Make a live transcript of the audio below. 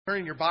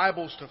Turning your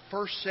Bibles to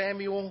 1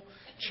 Samuel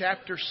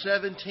chapter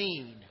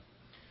 17.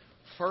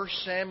 1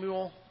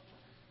 Samuel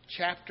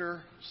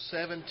chapter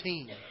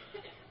 17.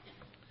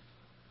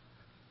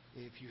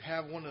 If you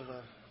have one of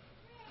the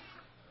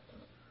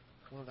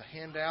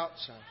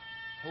handouts,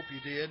 I hope you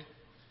did.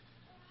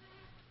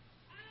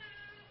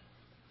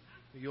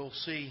 You'll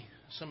see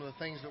some of the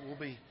things that we'll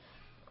be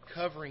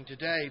covering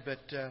today. But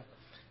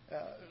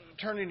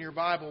turning your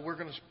Bible, we're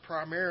going to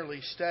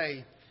primarily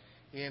stay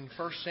in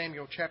 1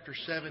 Samuel chapter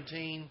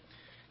 17,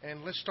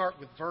 and let's start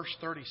with verse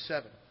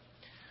 37.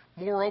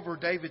 Moreover,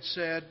 David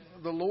said,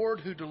 "The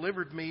Lord who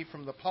delivered me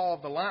from the paw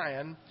of the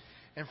lion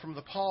and from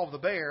the paw of the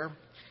bear,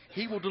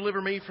 He will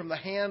deliver me from the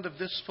hand of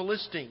this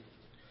Philistine."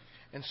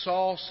 And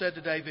Saul said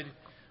to David,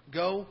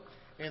 "Go,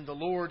 and the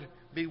Lord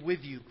be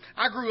with you."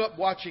 I grew up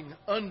watching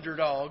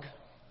Underdog.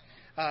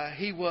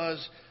 He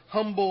was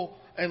humble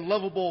and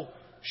lovable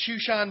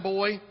shoeshine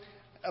boy,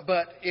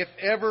 but if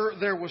ever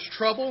there was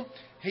trouble,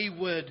 he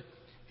would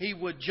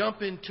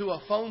jump into a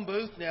phone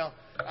booth. Now,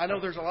 I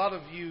know there's a lot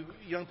of you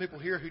young people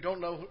here who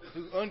don't know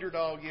who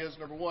Underdog is,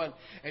 number one,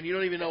 and you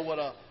don't even know what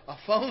a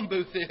phone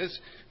booth is,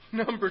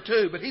 number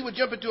two. But he would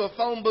jump into a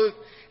phone booth,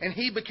 and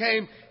he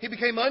became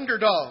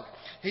Underdog.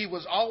 He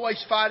was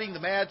always fighting the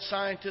mad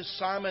scientist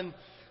Simon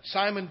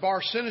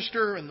Bar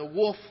Sinister and the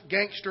wolf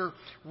gangster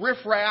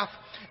Riff Raff.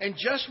 And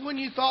just when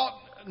you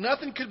thought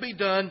nothing could be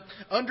done,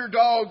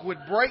 Underdog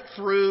would break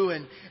through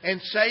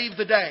and save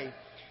the day.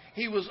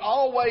 He was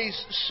always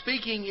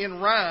speaking in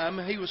rhyme.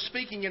 He was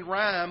speaking in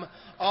rhyme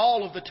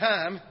all of the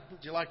time.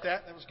 Did you like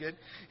that? That was good.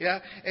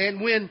 Yeah.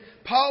 And when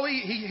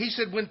Polly, he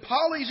said, "When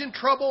Polly's in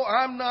trouble,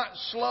 I'm not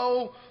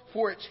slow,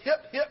 for it's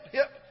hip, hip,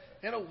 hip,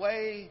 and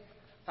away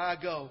I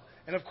go."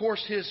 And of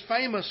course, his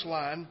famous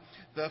line,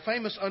 the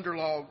famous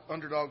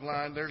underdog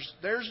line,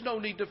 there's no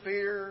need to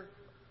fear.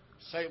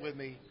 Say it with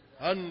me.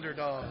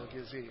 Underdog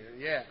is here.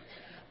 Yeah.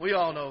 We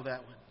all know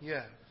that one.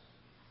 Yeah.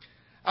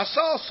 I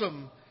saw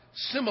some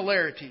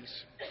similarities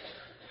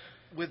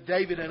with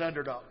David and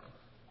Underdog.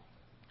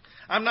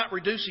 I'm not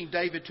reducing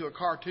David to a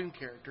cartoon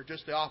character,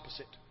 just the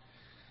opposite.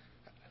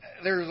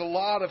 There's a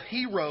lot of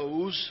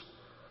heroes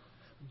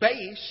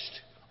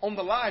based on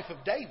the life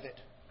of David.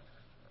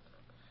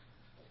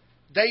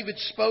 David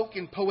spoke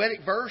in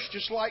poetic verse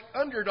just like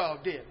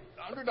Underdog did.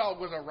 Underdog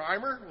was a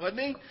rhymer,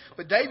 wasn't he?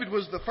 But David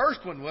was the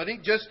first one, wasn't he?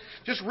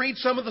 Just read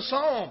some of the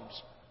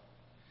Psalms.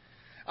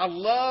 I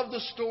love the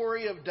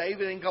story of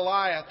David and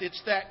Goliath.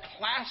 It's that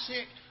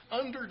classic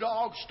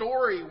underdog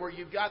story where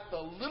you've got the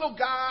little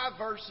guy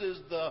versus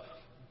the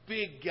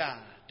big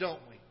guy, don't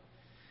we?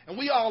 And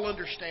we all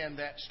understand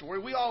that story.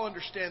 We all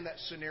understand that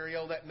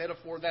scenario, that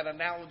metaphor, that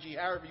analogy,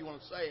 however you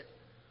want to say it.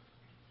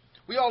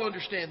 We all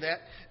understand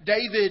that.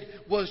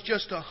 David was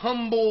just a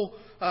humble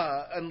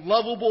and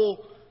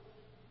lovable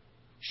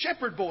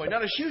shepherd boy.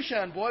 Not a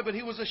shoeshine boy, but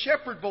he was a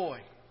shepherd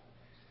boy.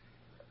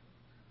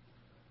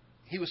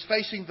 He was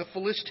facing the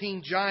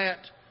Philistine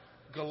giant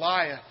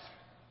Goliath.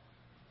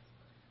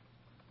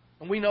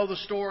 And we know the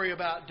story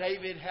about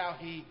David, how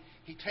he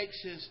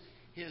takes his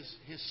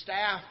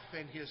staff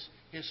and his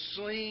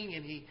sling,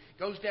 and he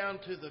goes down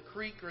to the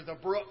creek or the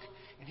brook,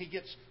 and he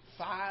gets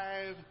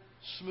 5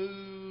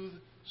 smooth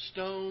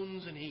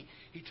stones, and he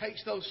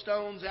takes those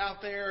stones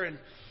out there,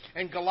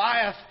 and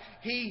Goliath,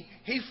 he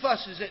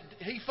fusses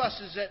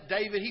at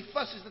David.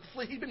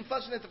 He'd been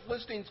fussing at the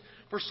Philistines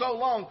for so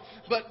long.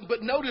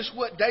 But notice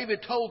what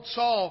David told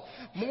Saul.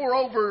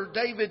 "Moreover,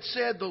 David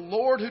said, the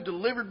Lord who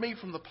delivered me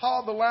from the paw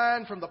of the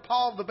lion, from the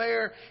paw of the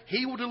bear,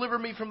 He will deliver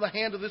me from the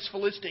hand of this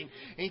Philistine."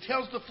 And he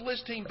tells the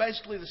Philistine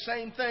basically the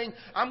same thing.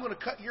 "I'm going to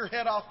cut your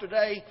head off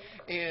today,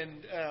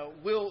 and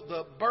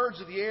the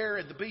birds of the air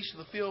and the beasts of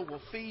the field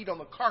will feed on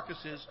the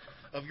carcasses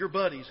of your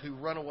buddies who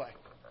run away."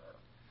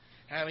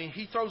 I mean,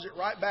 he throws it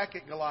right back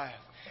at Goliath.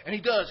 And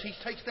he does. He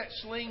takes that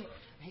sling,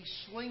 and he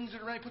slings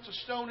it around. He puts a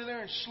stone in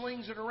there and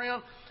slings it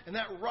around. And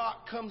that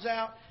rock comes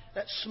out.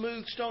 That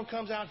smooth stone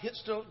comes out,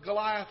 hits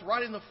Goliath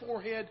right in the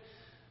forehead.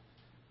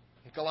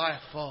 And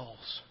Goliath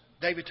falls.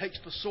 David takes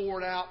the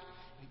sword out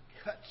and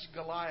cuts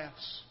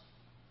Goliath's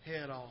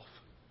head off.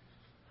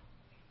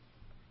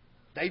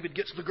 David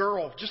gets the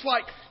girl, just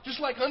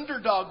like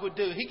Underdog would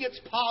do. He gets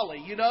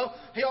Polly, you know.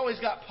 He always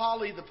got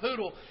Polly the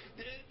poodle.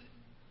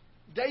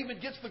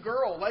 David gets the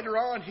girl. Later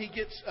on, he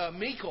gets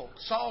Michal,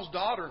 Saul's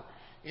daughter,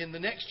 in the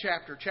next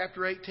chapter,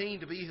 chapter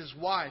 18, to be his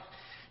wife.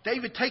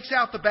 David takes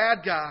out the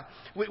bad guy.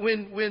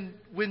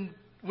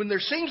 When there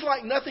seems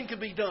like nothing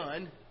can be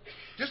done,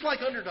 just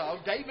like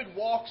Underdog, David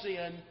walks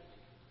in,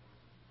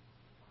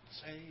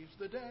 saves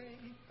the day.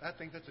 I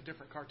think that's a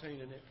different cartoon,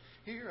 isn't it?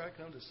 Here I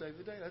come to save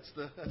the day.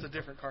 That's a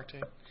different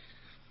cartoon.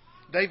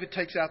 David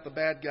takes out the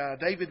bad guy.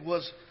 David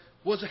was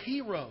a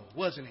hero,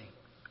 wasn't he?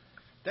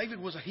 David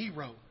was a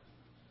hero.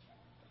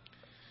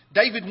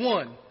 David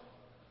won.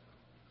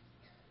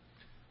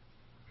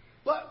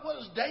 But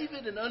was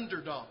David an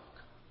underdog?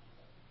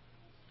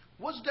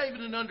 Was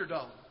David an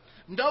underdog?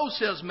 No,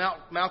 says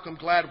Malcolm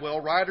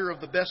Gladwell, writer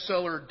of the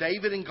bestseller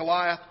David and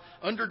Goliath,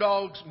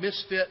 Underdogs,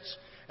 Misfits,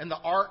 and the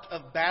Art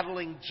of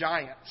Battling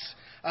Giants.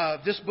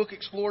 This book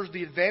explores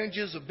the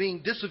advantages of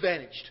being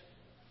disadvantaged,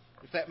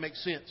 if that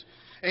makes sense,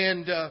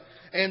 and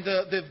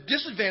the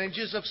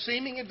disadvantages of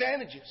seeming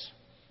advantages.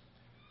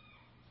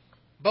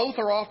 Both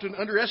are often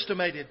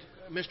underestimated,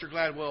 Mr.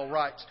 Gladwell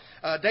writes.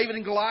 David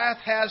and Goliath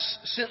has,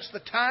 since the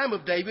time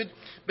of David,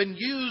 been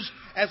used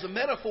as a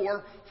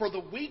metaphor for the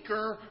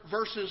weaker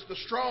versus the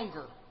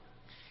stronger.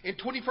 In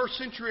 21st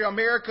century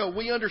America,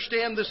 we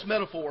understand this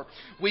metaphor.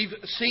 We've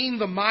seen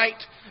the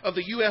might of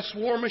the U.S.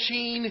 war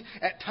machine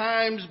at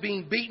times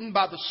being beaten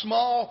by the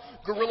small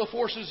guerrilla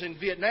forces in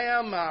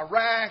Vietnam,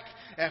 Iraq,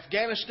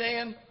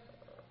 Afghanistan.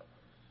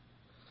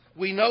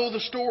 We know the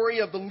story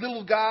of the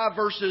little guy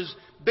versus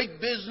big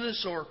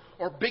business or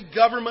big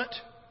government.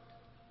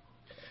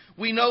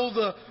 We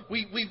know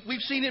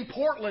we've seen in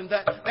Portland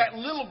that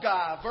little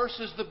guy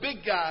versus the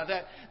big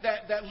guy,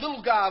 that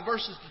little guy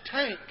versus the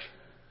tank.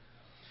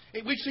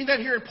 We've seen that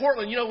here in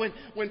Portland. You know,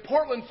 when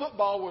Portland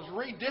football was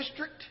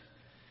redistricted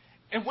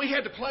and we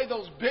had to play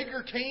those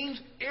bigger teams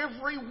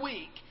every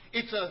week,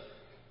 it's a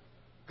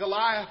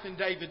Goliath and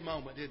David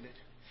moment, isn't it?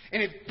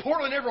 And if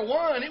Portland ever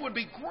won, it would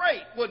be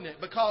great, wouldn't it?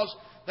 Because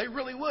they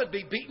really would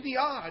be beating the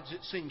odds,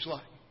 it seems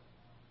like.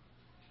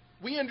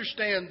 We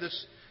understand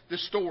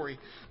this story.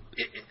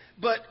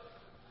 But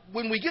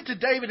when we get to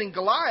David and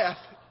Goliath,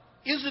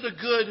 is it a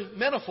good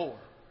metaphor?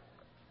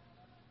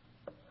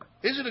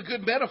 Is it a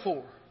good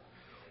metaphor?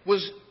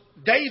 Was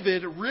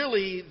David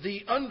really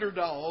the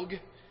underdog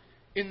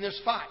in this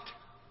fight?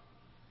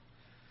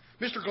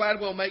 Mr.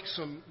 Gladwell makes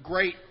some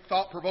great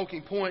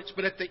thought-provoking points,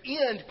 but at the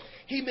end,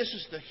 he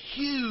misses the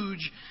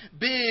huge,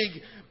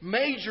 big,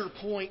 major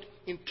point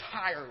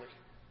entirely.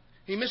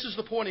 He misses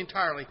the point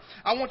entirely.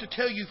 I want to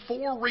tell you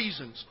 4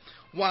 reasons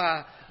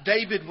why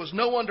David was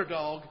no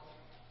underdog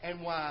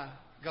and why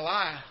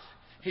Goliath,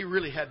 he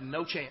really had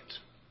no chance.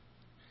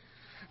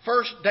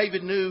 First,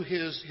 David knew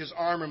his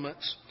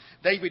armaments.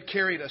 David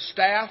carried a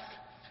staff,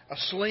 a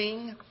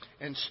sling,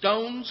 and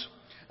stones.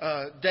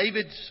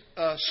 David's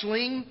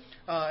sling,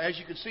 as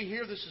you can see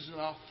here, this is an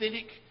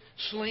authentic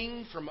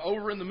sling from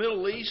over in the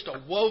Middle East, a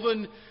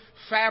woven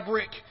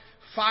fabric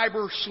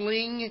fiber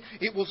sling.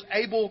 It was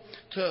able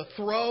to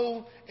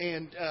throw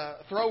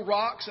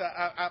rocks.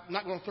 I'm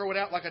not going to throw it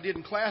out like I did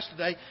in class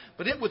today,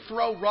 but it would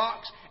throw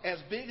rocks as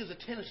big as a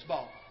tennis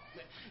ball.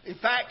 In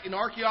fact, in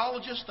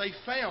archaeologists, they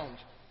found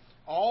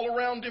all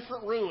around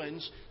different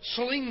ruins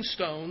sling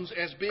stones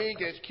as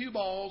big as cue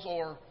balls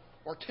or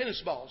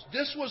tennis balls.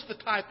 This was the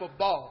type of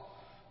ball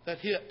that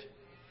hit,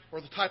 or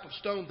the type of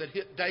stone that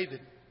hit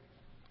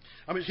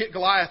hit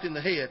Goliath in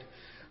the head.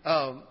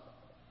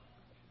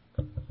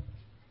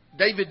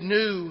 David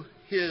knew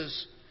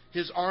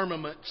his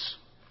armaments.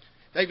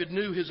 David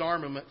knew his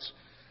armaments.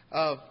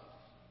 I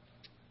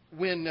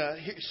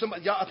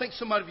think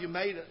somebody of you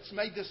made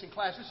this in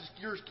class. This is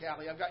yours,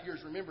 Callie. I've got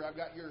yours. Remember, I've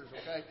got yours.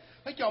 Okay.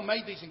 I think y'all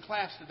made these in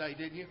class today,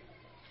 didn't you?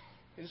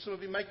 And some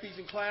of you make these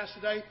in class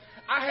today.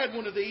 I had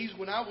one of these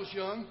when I was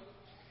young.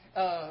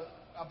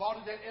 I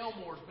bought it at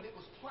Elmore's, but it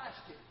was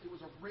plastic. It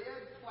was a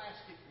red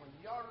plastic one.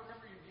 Y'all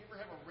remember? Did you ever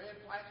have a red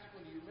plastic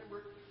one? Do you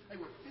remember it? They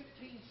were 15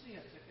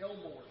 cents at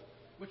Elmore's,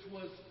 which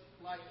was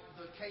like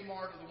the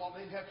Kmart or the Walmart.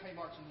 They didn't have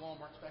Kmarts and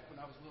Walmarts back when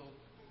I was little.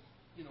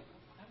 You know,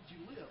 how did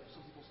you live?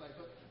 Some people say,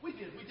 but we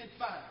did. We did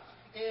fine.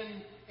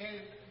 And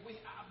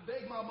I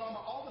begged my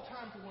mama all the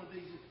time for one of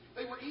these.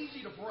 They were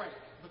easy to break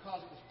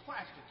because it was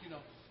plastic, you know.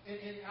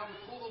 And I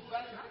would pull those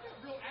back, and I got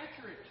real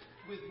accurate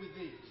with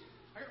these.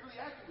 I got really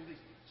accurate with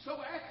these. So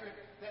accurate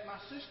that my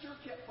sister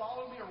kept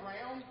following me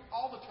around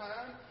all the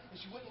time, and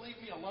she wouldn't leave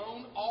me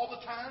alone all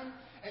the time.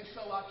 And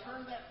so I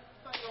turned that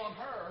thing on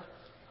her,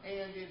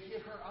 and it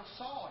hit her. I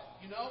saw it,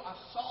 you know. I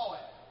saw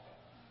it.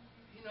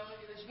 You know,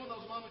 it's one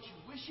of those moments you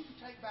wish you could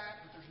take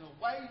back, but there's no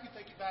way you could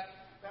take it back.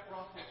 That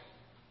rock went,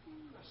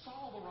 I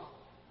saw the rock.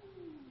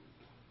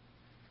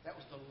 That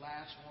was the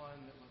last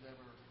one that was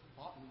ever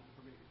bought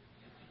for me.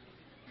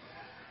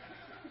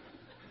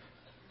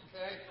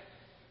 Okay.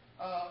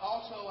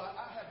 Also,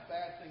 I have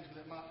bad things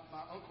with it. My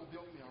uncle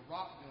built me a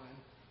rock gun.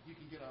 You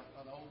can get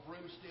an old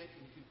broomstick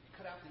and you can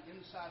cut out the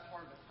inside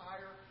part of the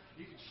tire.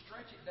 You can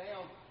stretch it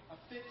down,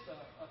 affix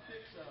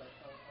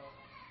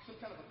some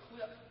kind of a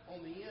clip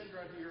on the end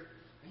right here,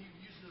 and you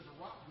can use it as a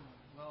rock gun.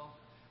 Well,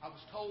 I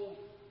was told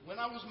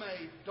when I was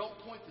made, don't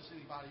point this at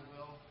anybody.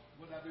 Well,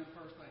 what did I do the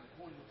first thing?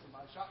 Pointed at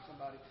somebody, shot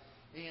somebody,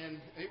 and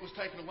it was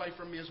taken away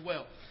from me as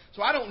well.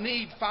 So I don't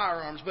need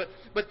firearms, but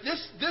this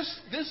is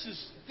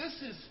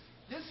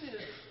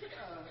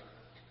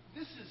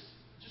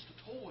just a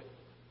toy.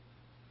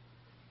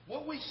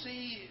 What we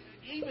see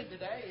even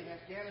today in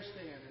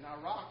Afghanistan and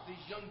Iraq,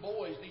 these young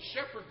boys, these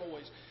shepherd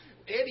boys.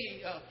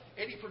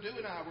 Eddie Perdue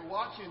and I were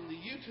watching the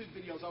YouTube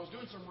videos. I was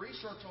doing some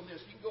research on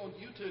this. You can go on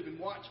YouTube and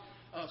watch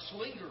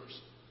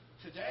slingers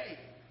today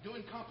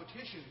doing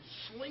competitions,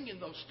 slinging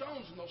those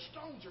stones, and those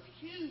stones are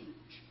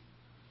huge.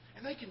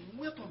 And they can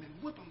whip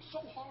them so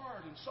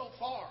hard and so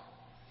far.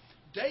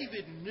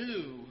 David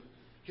knew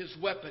his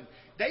weapon.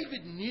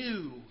 David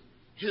knew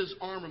his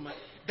armament.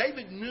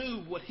 David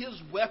knew what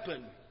his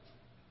weapon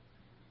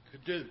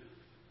could do.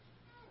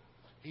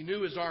 He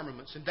knew his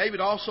armaments. And David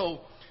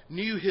also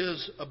knew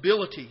his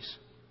abilities.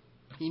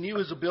 He knew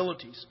his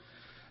abilities.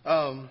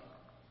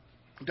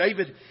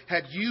 David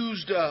had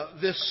used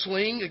this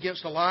sling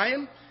against a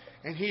lion,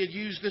 and he had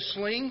used this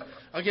sling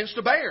against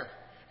a bear.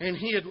 And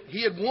he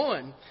had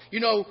won. You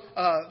know,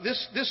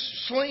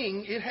 this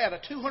sling, it had a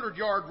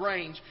 200-yard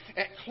range.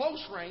 At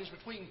close range,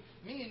 between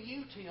me and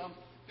you, Tim,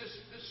 this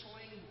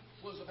sling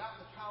was about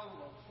the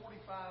caliber of a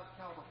 45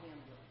 caliber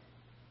handgun.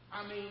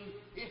 I mean,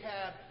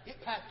 it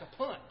packed a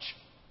punch.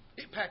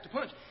 It packed a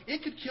punch.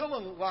 It could kill a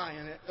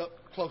lion at up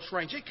close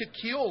range. It could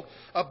kill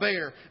a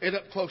bear at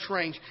up close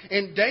range.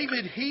 And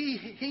David,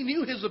 he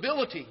knew his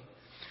ability.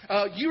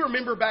 You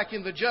remember back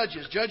in the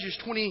Judges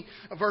 20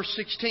 verse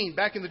 16,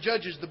 back in the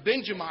Judges, the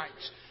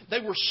Benjamites, they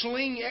were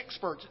sling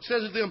experts. It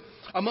says of them,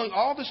 among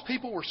all this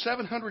people were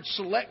 700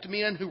 select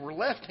men who were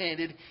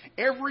left-handed.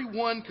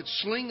 Everyone could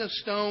sling a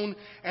stone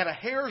at a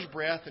hair's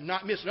breadth and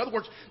not miss. In other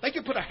words, they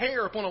could put a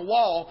hair up on a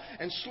wall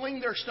and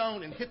sling their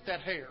stone and hit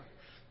that hair.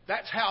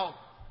 That's how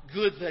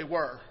good they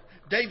were.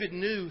 David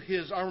knew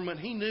his armament.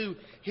 He knew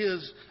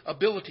his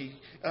ability.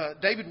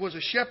 David was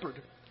a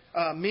shepherd.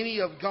 Many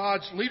of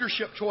God's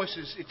leadership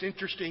choices, it's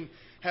interesting,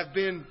 have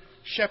been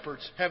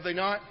shepherds, have they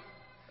not?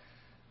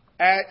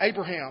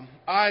 Abraham,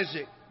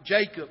 Isaac,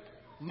 Jacob,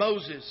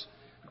 Moses,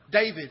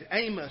 David,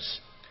 Amos.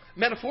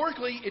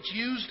 Metaphorically, it's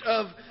used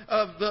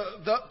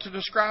to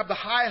describe the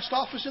highest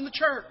office in the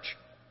church.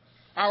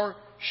 Our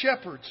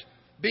shepherds.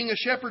 Being a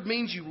shepherd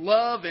means you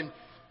love and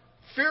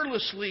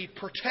fearlessly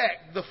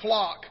protect the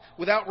flock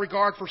without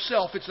regard for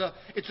self.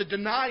 It's a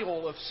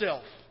denial of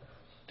self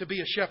to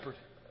be a shepherd.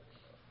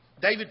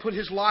 David put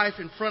his life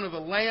in front of a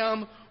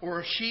lamb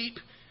or a sheep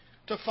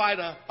to fight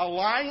a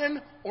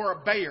lion or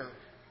a bear.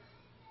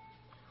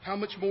 How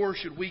much more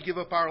should we give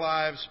up our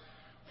lives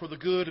for the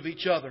good of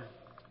each other?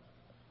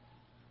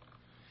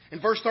 In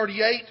verse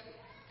 38,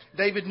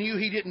 David knew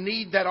he didn't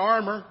need that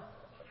armor.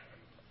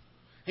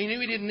 He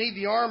knew he didn't need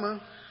the armor.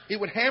 It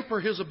would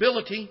hamper his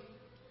ability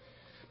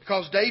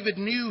because David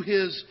knew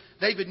his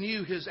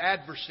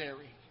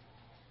adversary.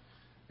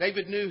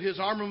 David knew his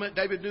armament,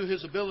 David knew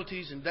his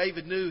abilities, and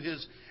David knew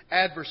his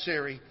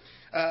adversary.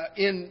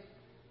 In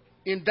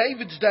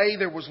David's day,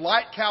 there was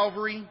light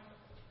cavalry,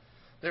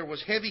 there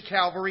was heavy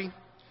cavalry.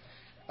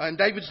 In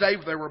David's day,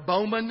 there were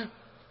bowmen,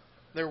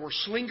 there were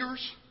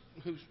slingers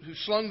who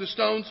slung the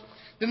stones.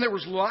 Then there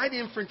was light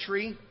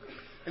infantry,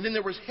 and then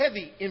there was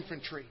heavy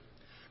infantry.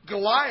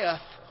 Goliath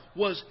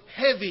was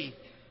heavy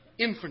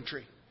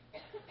infantry.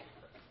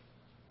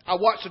 I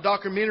watched a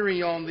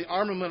documentary on the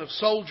armament of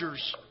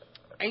soldiers,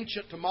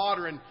 ancient to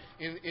modern,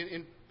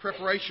 in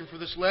preparation for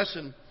this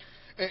lesson.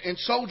 And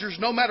soldiers,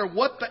 no matter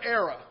what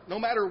era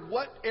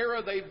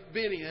they've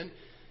been in,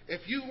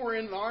 if you were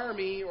in the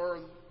army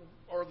or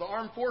the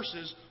armed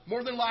forces,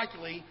 more than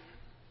likely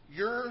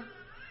your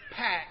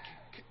pack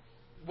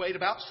weighed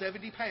about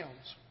 70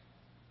 pounds.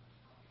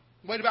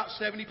 Weighed about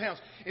 70 pounds.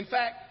 In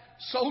fact,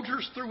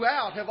 soldiers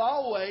throughout have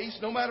always,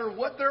 no matter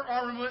what their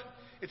armament,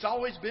 it's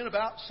always been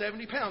about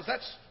 70 pounds.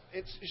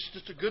 It's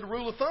just a good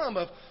rule of thumb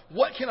of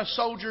what can a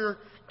soldier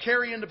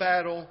carry into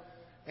battle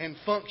and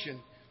function.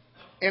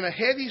 And a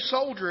heavy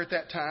soldier at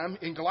that time,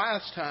 in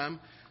Goliath's time,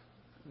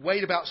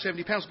 weighed about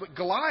 70 pounds. But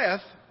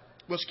Goliath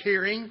was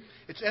carrying,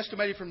 it's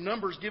estimated from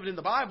numbers given in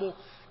the Bible,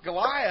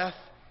 Goliath,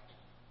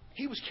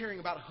 he was carrying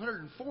about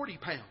 140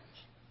 pounds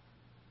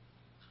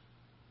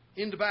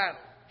into battle.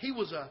 He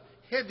was a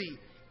heavy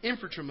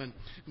infantryman.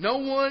 No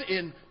one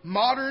in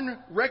modern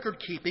record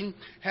keeping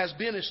has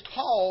been as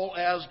tall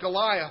as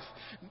Goliath.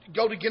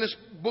 Go to Guinness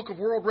Book of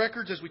World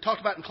Records, as we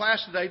talked about in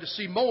class today, to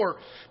see more.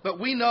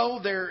 But we know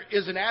there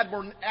is an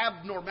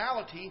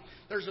abnormality.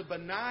 There's a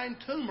benign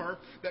tumor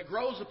that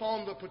grows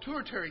upon the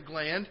pituitary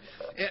gland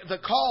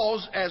that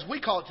causes, as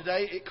we call it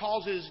today, it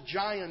causes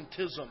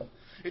giantism.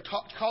 It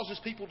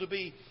causes people to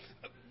be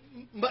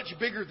much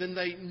bigger than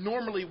they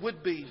normally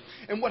would be.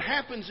 And what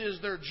happens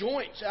is their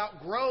joints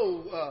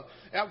outgrow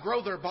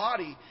their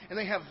body, and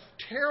they have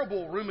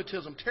terrible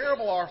rheumatism,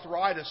 terrible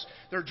arthritis.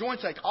 Their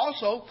joints ache.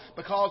 Also,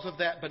 because of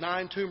that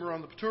benign tumor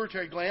on the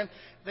pituitary gland,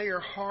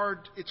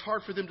 it's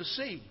hard for them to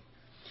see.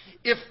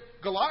 If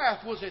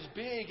Goliath was as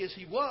big as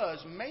he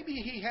was, maybe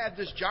he had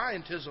this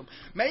giantism.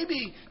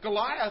 Maybe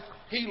Goliath,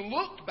 he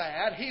looked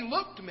bad, he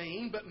looked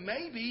mean, but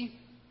maybe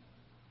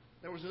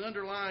there was an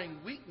underlying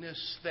weakness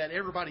that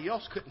everybody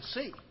else couldn't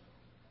see.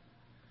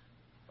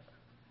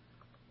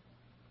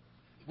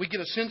 We get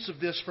a sense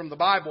of this from the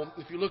Bible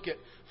if you look at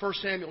 1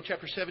 Samuel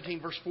chapter 17,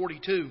 verse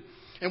 42.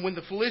 And when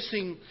the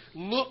Philistine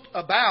looked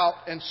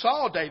about and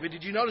saw David,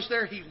 did you notice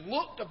there? He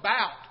looked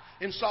about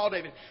and saw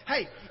David.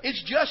 Hey,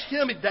 it's just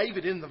him and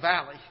David in the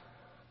valley.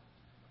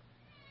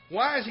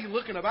 Why is he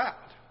looking about?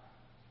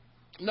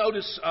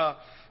 Notice 1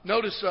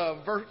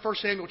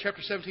 Samuel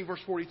chapter 17,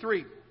 verse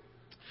 43.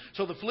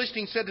 So the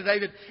Philistine said to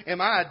David,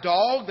 "Am I a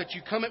dog that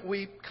you come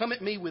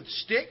at me with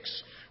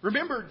sticks?"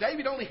 Remember,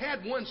 David only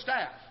had one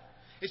staff.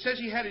 It says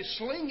he had his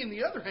sling in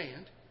the other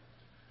hand.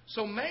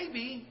 So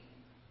maybe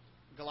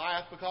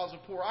Goliath, because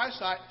of poor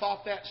eyesight,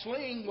 thought that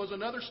sling was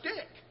another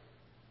stick.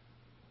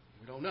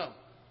 We don't know.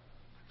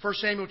 1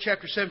 Samuel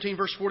chapter 17,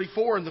 verse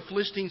 44, and the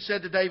Philistine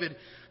said to David,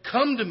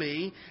 "Come to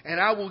me, and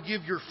I will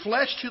give your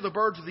flesh to the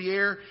birds of the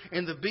air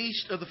and the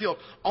beasts of the field."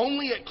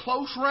 Only at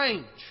close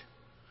range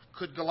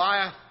could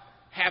Goliath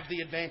have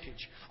the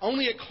advantage.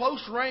 Only at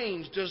close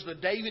range does the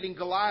David and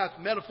Goliath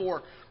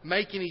metaphor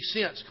make any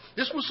sense.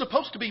 This was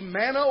supposed to be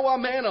mano a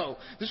mano.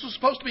 This was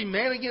supposed to be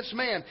man against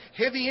man.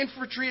 Heavy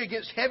infantry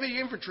against heavy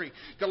infantry.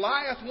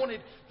 Goliath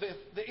wanted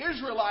the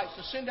Israelites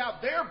to send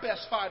out their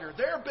best fighter,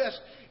 their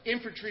best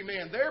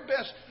infantryman, their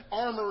best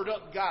armored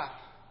up guy.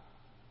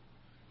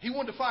 He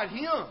wanted to fight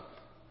him.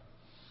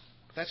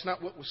 But that's not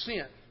what was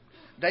sent.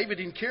 David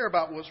didn't care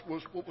about what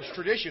was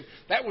tradition.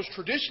 That was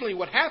traditionally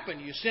what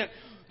happened. You sent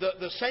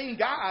the same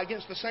guy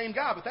against the same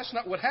guy, but that's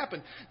not what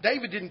happened.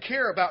 David didn't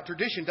care about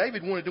tradition.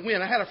 David wanted to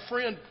win. I had a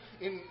friend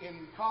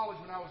in college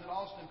when I was at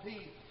Austin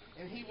Peay,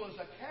 and he was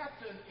a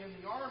captain in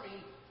the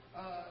Army.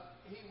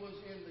 He was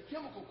in the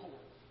Chemical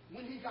Corps.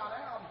 When he got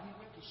out, he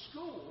went to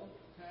school,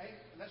 okay,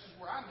 and this is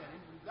where I met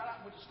him. When he got out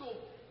and went to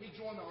school, he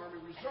joined the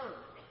Army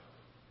Reserve.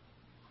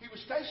 He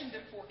was stationed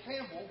at Fort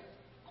Campbell,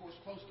 of course,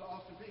 close to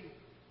Austin Peay.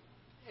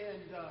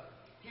 And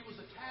he was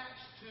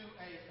attached to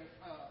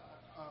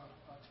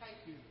a tank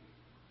unit.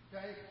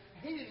 Okay?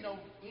 He didn't know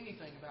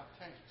anything about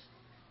tanks.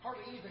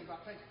 Hardly anything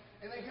about tanks.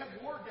 And they had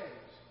war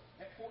days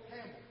at Fort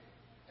Campbell.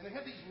 And they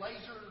had these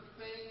laser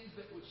things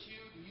that would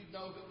shoot, and you'd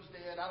know if it was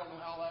dead. I don't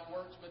know how that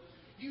works, but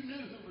you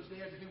knew who was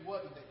dead and who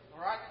wasn't dead.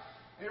 All right?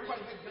 And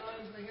everybody had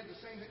guns, and they had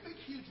the same thing. Big,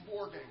 huge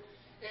war game.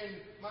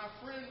 And my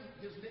friend,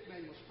 his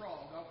nickname was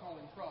Frog. I'll call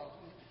him Frog.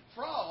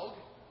 Frog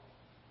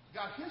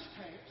got his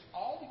tanks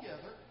all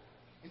together.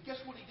 And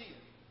guess what he did?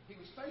 He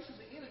was facing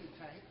the enemy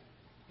tank.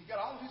 He got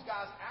all of his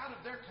guys out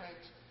of their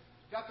tanks,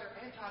 got their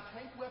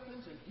anti-tank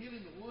weapons, and hid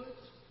in the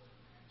woods.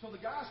 So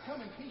the guy's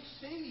coming. He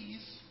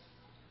sees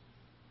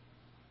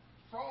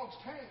Frog's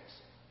tanks,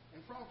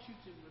 and Frog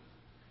shoots him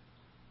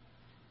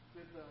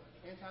with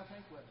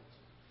anti-tank weapons.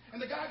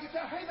 And the guy gets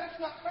out, "Hey, that's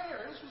not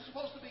fair. This was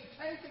supposed to be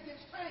tank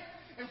against tank."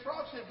 And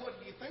Frog said, "What,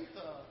 do you think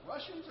the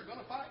Russians are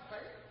going to fight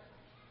fair?"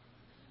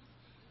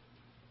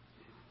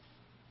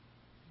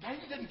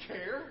 David didn't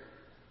care.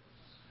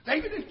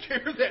 David didn't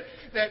care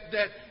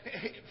that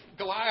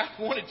Goliath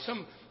wanted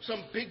some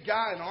big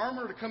guy in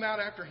armor to come out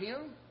after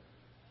him.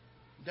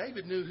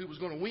 David knew who was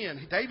going to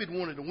win. David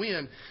wanted to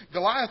win.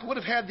 Goliath would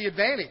have had the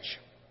advantage.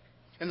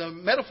 And the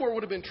metaphor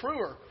would have been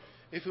truer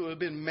if it would have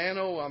been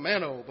mano a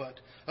mano. But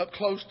up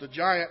close, the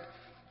giant,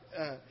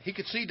 he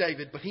could see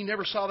David, but he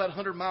never saw that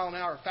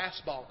 100-mile-an-hour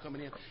fastball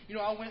coming in. You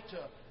know, I went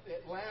to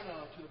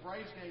Atlanta to the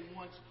Braves game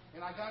once,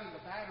 and I got in the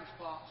batter's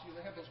box. You know,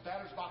 they have those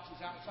batter's boxes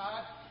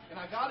outside. And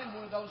I got in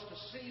one of those to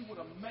see what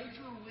a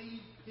major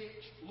league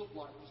pitch looked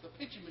like. It was the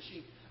pitching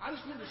machine. I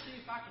just wanted to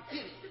see if I could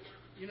hit it.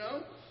 You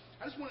know?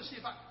 I just wanted to see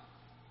if I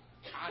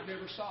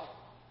never saw it.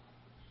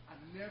 I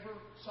never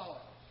saw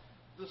it.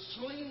 The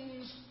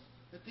slings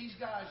that these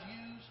guys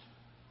used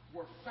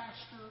were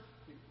faster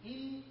than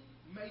any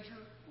major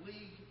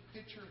league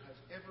pitcher has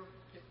ever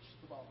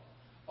pitched the ball.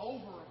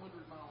 Over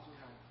 100 miles an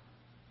hour.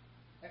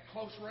 At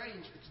close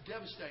range, it's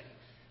devastating.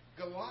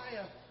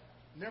 Goliath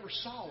never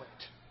saw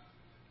it.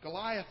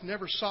 Goliath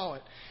never saw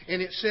it.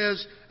 And it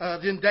says,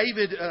 then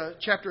David,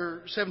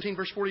 chapter 17,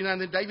 verse 49,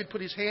 then David put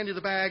his hand in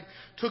the bag,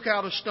 took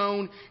out a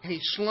stone, and he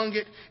slung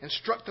it and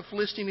struck the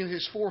Philistine in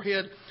his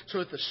forehead so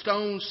that the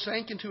stone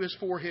sank into his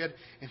forehead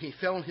and he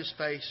fell on his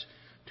face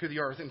to the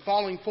earth. And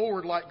falling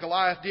forward like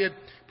Goliath did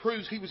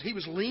proves he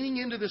was leaning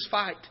into this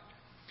fight.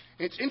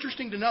 And it's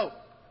interesting to note,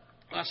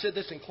 I said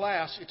this in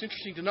class, it's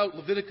interesting to note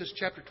Leviticus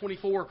chapter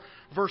 24,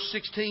 verse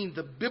 16,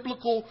 the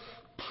biblical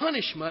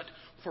punishment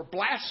for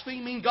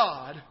blaspheming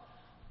God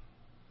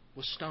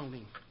was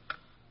stoning.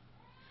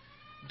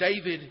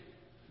 David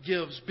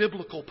gives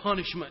biblical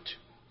punishment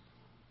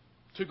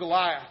to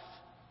Goliath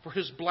for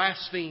his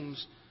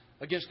blasphemies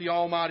against the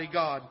Almighty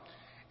God.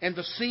 And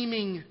the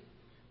seeming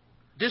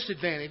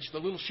disadvantage, the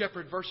little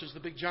shepherd versus the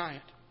big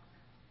giant,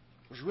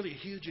 was really a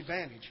huge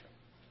advantage.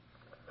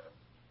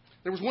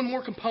 There was one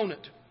more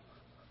component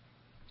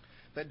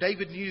that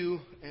David knew,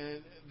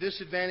 and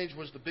this advantage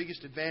was the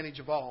biggest advantage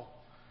of all.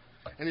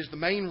 And is the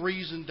main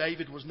reason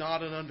David was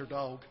not an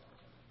underdog.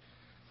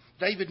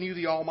 David knew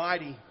the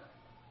Almighty.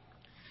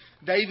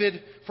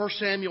 David, 1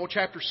 Samuel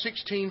chapter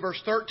 16, verse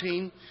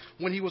 13,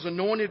 when he was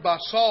anointed by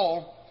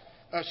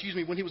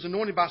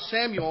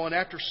Samuel, and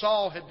after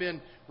Saul had been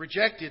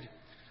rejected,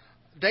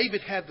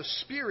 David had the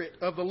Spirit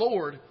of the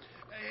Lord.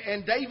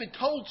 And David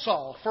told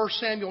Saul, 1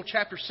 Samuel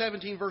chapter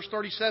 17, verse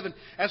 37,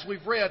 as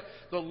we've read,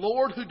 "The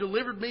Lord who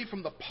delivered me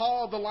from the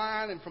paw of the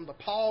lion and from the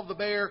paw of the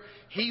bear,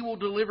 He will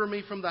deliver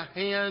me from the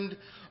hand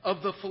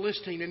of the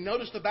Philistine. And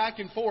notice the back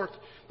and forth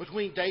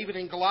between David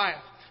and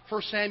Goliath.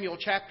 1 Samuel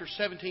chapter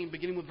 17,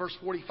 beginning with verse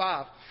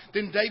 45.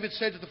 Then David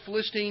said to the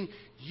Philistine,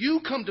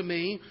 "You come to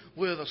me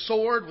with a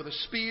sword, with a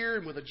spear,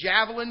 and with a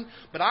javelin,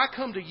 but I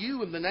come to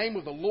you in the name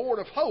of the Lord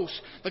of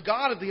hosts, the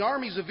God of the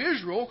armies of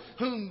Israel,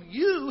 whom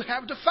you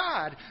have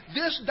defied.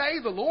 This day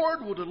the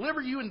Lord will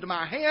deliver you into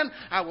my hand.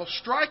 I will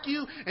strike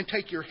you and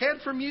take your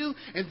head from you.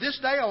 And this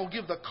day I will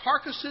give the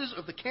carcasses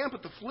of the camp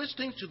of the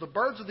Philistines to the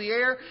birds of the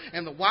air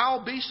and the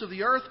wild beasts of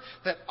the earth,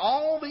 that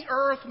all the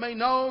earth may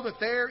know that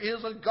there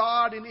is a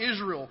God in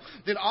Israel.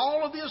 Then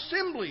all of the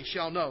assembly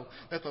shall know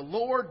that the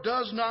Lord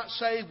does not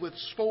save with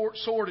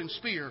sword and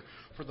spear,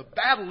 for the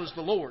battle is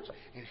the Lord's,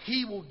 and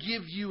He will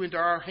give you into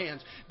our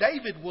hands."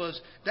 David was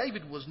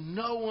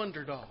no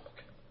underdog.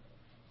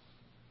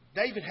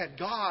 David had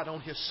God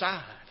on his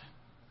side.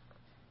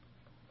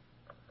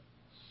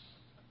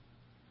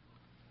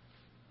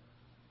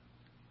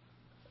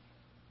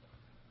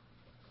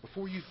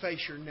 Before you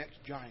face your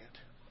next giant,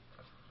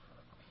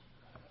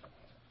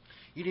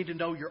 you need to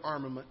know your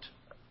armament.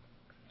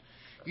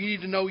 You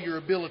need to know your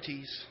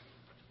abilities.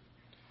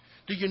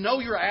 Do you know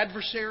your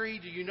adversary?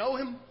 Do you know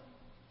him?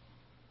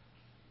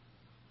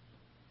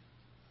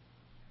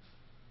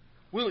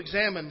 We'll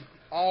examine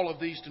all of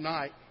these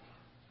tonight.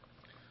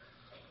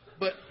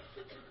 But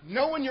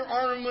knowing your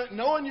armament,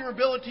 knowing your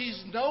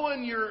abilities,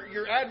 knowing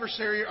your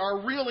adversary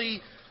are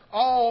really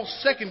all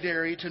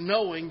secondary to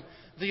knowing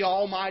the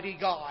Almighty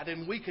God.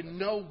 And we can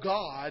know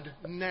God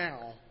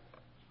now.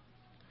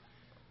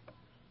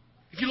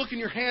 If you look in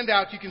your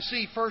handout, you can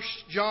see 1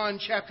 John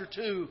chapter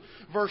 2,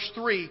 verse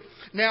 3.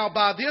 "Now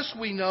by this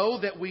we know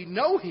that we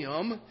know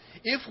Him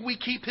if we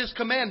keep His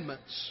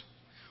commandments."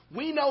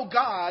 We know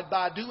God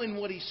by doing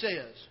what He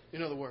says,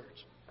 in other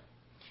words.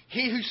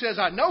 He who says,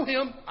 "I know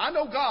Him, I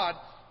know God,"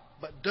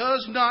 but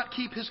does not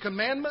keep His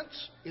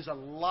commandments is a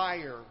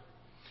liar,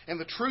 and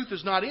the truth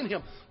is not in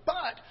him.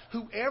 But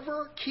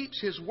whoever keeps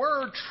His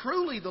word,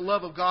 truly the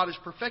love of God is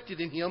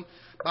perfected in him.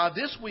 By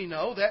this we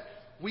know that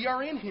we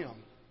are in Him.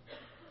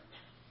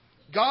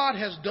 God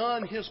has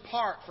done His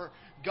part. For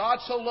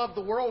God so loved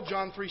the world,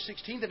 John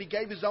 3:16, that He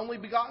gave His only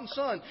begotten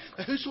Son,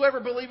 that whosoever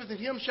believeth in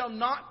Him shall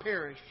not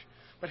perish,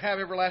 but have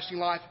everlasting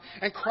life.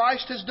 And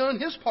Christ has done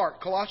His part.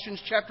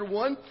 Colossians chapter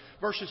 1,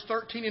 verses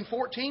 13 and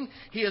 14.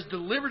 "He has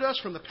delivered us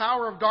from the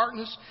power of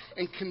darkness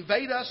and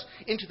conveyed us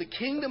into the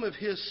kingdom of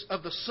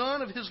the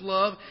Son of His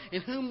love,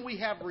 in whom we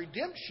have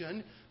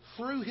redemption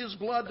through His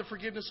blood, the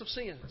forgiveness of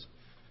sins."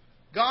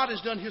 God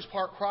has done His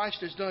part.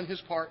 Christ has done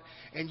His part.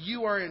 And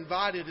you are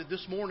invited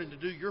this morning to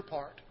do your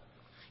part.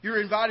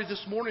 You're invited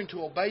this morning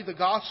to obey the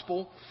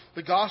gospel.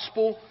 The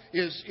gospel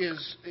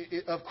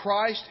of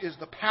Christ is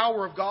the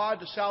power of God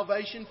to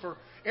salvation for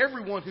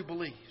everyone who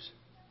believes.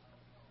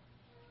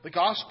 The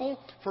gospel,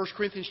 1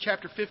 Corinthians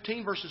chapter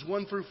 15, verses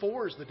 1 through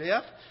 4, is the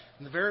death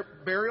and the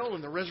burial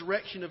and the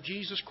resurrection of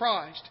Jesus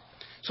Christ.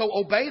 So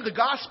obey the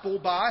gospel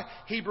by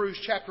Hebrews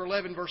chapter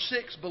 11, verse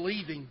 6,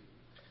 believing.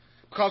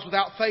 Because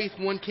without faith,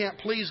 one can't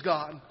please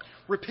God.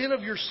 Repent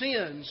of your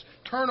sins.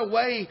 Turn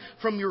away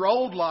from your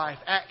old life.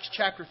 Acts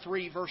chapter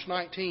 3, verse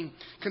 19.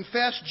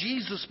 Confess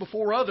Jesus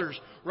before others.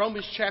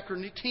 Romans chapter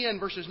 10,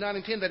 verses 9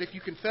 and 10. That if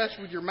you confess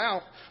with your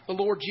mouth the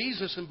Lord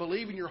Jesus and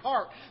believe in your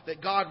heart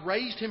that God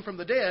raised Him from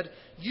the dead,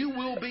 you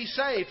will be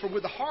saved. For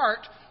with the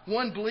heart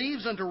one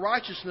believes unto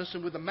righteousness,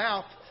 and with the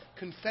mouth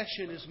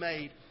confession is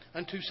made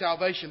unto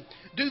salvation.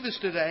 Do this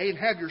today and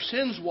have your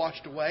sins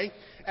washed away.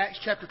 Acts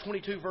chapter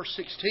 22, verse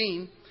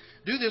 16.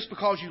 Do this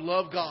because you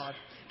love God.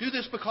 Do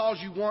this because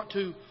you want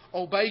to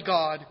obey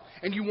God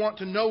and you want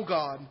to know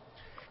God.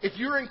 If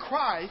you're in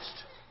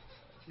Christ,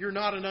 you're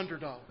not an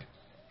underdog.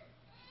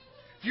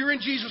 If you're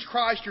in Jesus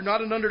Christ, you're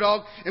not an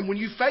underdog. And when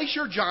you face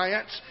your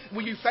giants,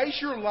 when you face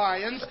your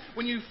lions,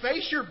 when you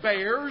face your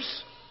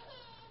bears,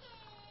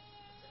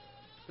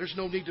 there's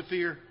no need to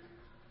fear.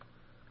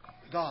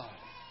 God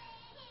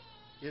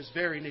is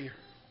very near.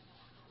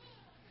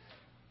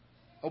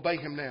 Obey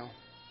Him now.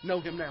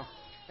 Know Him now.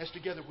 As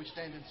together we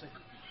stand and sing.